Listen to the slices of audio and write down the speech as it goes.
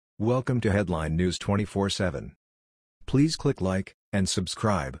Welcome to Headline News 24/7. Please click like and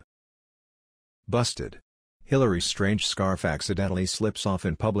subscribe. Busted. Hillary's strange scarf accidentally slips off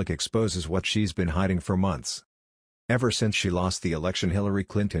in public, exposes what she's been hiding for months. Ever since she lost the election, Hillary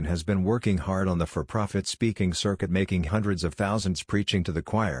Clinton has been working hard on the for-profit speaking circuit, making hundreds of thousands preaching to the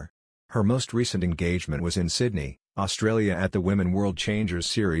choir. Her most recent engagement was in Sydney, Australia at the Women World Changers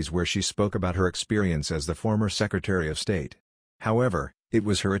series, where she spoke about her experience as the former Secretary of State. However, it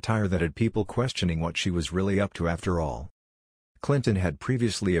was her attire that had people questioning what she was really up to after all. Clinton had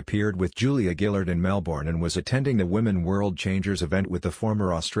previously appeared with Julia Gillard in Melbourne and was attending the Women World Changers event with the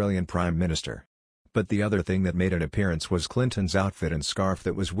former Australian Prime Minister. But the other thing that made an appearance was Clinton's outfit and scarf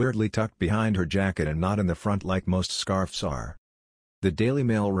that was weirdly tucked behind her jacket and not in the front like most scarves are. The Daily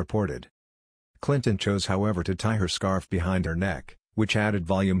Mail reported. Clinton chose, however, to tie her scarf behind her neck, which added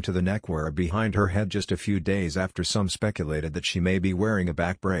volume to the neckwear behind her head just a few days after some speculated that she may be wearing a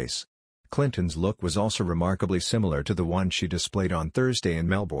back brace. Clinton's look was also remarkably similar to the one she displayed on Thursday in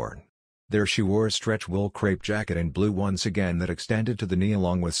Melbourne. There she wore a stretch wool crepe jacket in blue once again that extended to the knee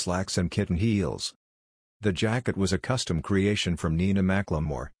along with slacks and kitten heels. The jacket was a custom creation from Nina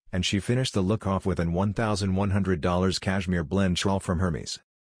McLemore, and she finished the look off with an $1,100 cashmere blend shawl from Hermes.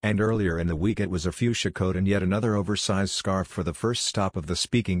 And earlier in the week it was a fuchsia coat and yet another oversized scarf for the first stop of the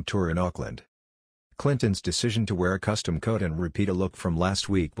speaking tour in Auckland. Clinton's decision to wear a custom coat and repeat a look from last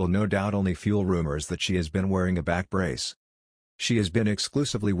week will no doubt only fuel rumors that she has been wearing a back brace. She has been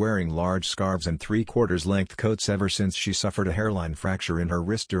exclusively wearing large scarves and three-quarters length coats ever since she suffered a hairline fracture in her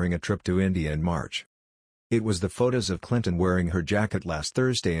wrist during a trip to India in March. It was the photos of Clinton wearing her jacket last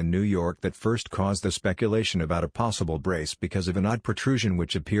Thursday in New York that first caused the speculation about a possible brace because of an odd protrusion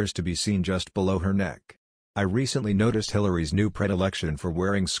which appears to be seen just below her neck. I recently noticed Hillary's new predilection for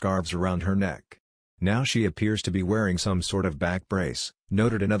wearing scarves around her neck. Now she appears to be wearing some sort of back brace,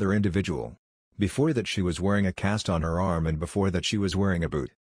 noted another individual. Before that she was wearing a cast on her arm, and before that she was wearing a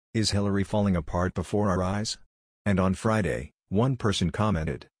boot. Is Hillary falling apart before our eyes? And on Friday, one person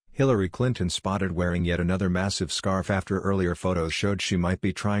commented, Hillary Clinton spotted wearing yet another massive scarf after earlier photos showed she might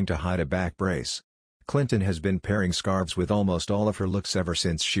be trying to hide a back brace. Clinton has been pairing scarves with almost all of her looks ever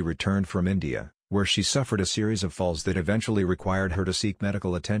since she returned from India, where she suffered a series of falls that eventually required her to seek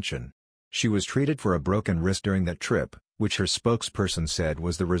medical attention. She was treated for a broken wrist during that trip, which her spokesperson said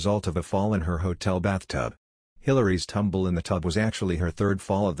was the result of a fall in her hotel bathtub. Hillary's tumble in the tub was actually her third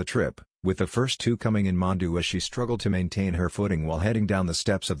fall of the trip, with the first two coming in Mandu as she struggled to maintain her footing while heading down the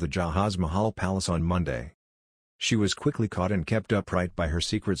steps of the Jahaz Mahal Palace on Monday. She was quickly caught and kept upright by her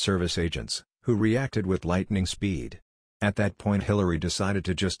Secret Service agents, who reacted with lightning speed. At that point Hillary decided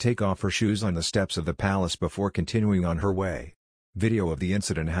to just take off her shoes on the steps of the palace before continuing on her way. Video of the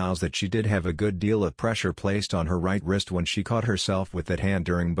incident shows that she did have a good deal of pressure placed on her right wrist when she caught herself with that hand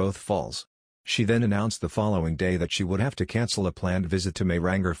during both falls. She then announced the following day that she would have to cancel a planned visit to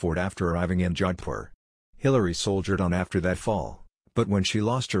Mehrangarh Fort after arriving in Jodhpur. Hillary soldiered on after that fall, but when she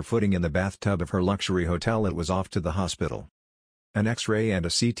lost her footing in the bathtub of her luxury hotel it was off to the hospital. An X-ray and a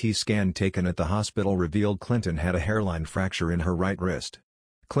CT scan taken at the hospital revealed Clinton had a hairline fracture in her right wrist.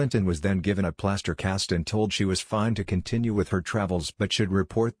 Clinton was then given a plaster cast and told she was fine to continue with her travels but should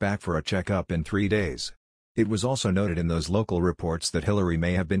report back for a checkup in 3 days. It was also noted in those local reports that Hillary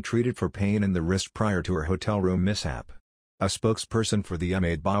may have been treated for pain in the wrist prior to her hotel room mishap. A spokesperson for the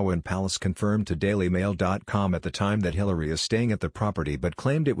Ahmed Bawan Palace confirmed to DailyMail.com at the time that Hillary is staying at the property but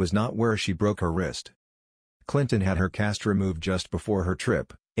claimed it was not where she broke her wrist. Clinton had her cast removed just before her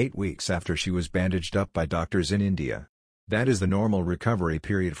trip, 8 weeks after she was bandaged up by doctors in India. That is the normal recovery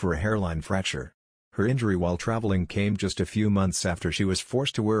period for a hairline fracture. Her injury while traveling came just a few months after she was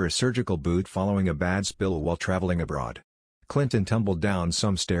forced to wear a surgical boot following a bad spill while traveling abroad. Clinton tumbled down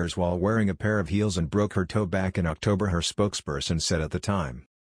some stairs while wearing a pair of heels and broke her toe back in October, her spokesperson said at the time.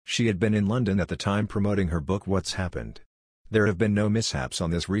 She had been in London at the time promoting her book What's Happened. There have been no mishaps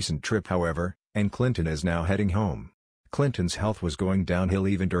on this recent trip, however, and Clinton is now heading home. Clinton's health was going downhill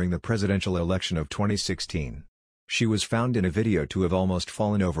even during the presidential election of 2016. She was found in a video to have almost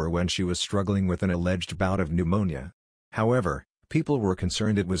fallen over when she was struggling with an alleged bout of pneumonia. However, people were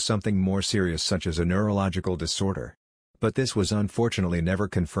concerned it was something more serious such as a neurological disorder. But this was unfortunately never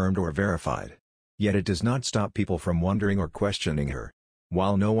confirmed or verified. Yet it does not stop people from wondering or questioning her.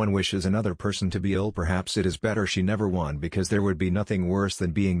 While no one wishes another person to be ill, perhaps it is better she never won, because there would be nothing worse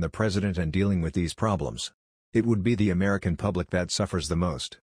than being the president and dealing with these problems. It would be the American public that suffers the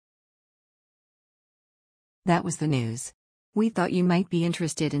most. That was the news. We thought you might be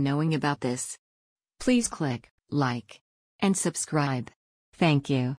interested in knowing about this. Please click like and subscribe. Thank you.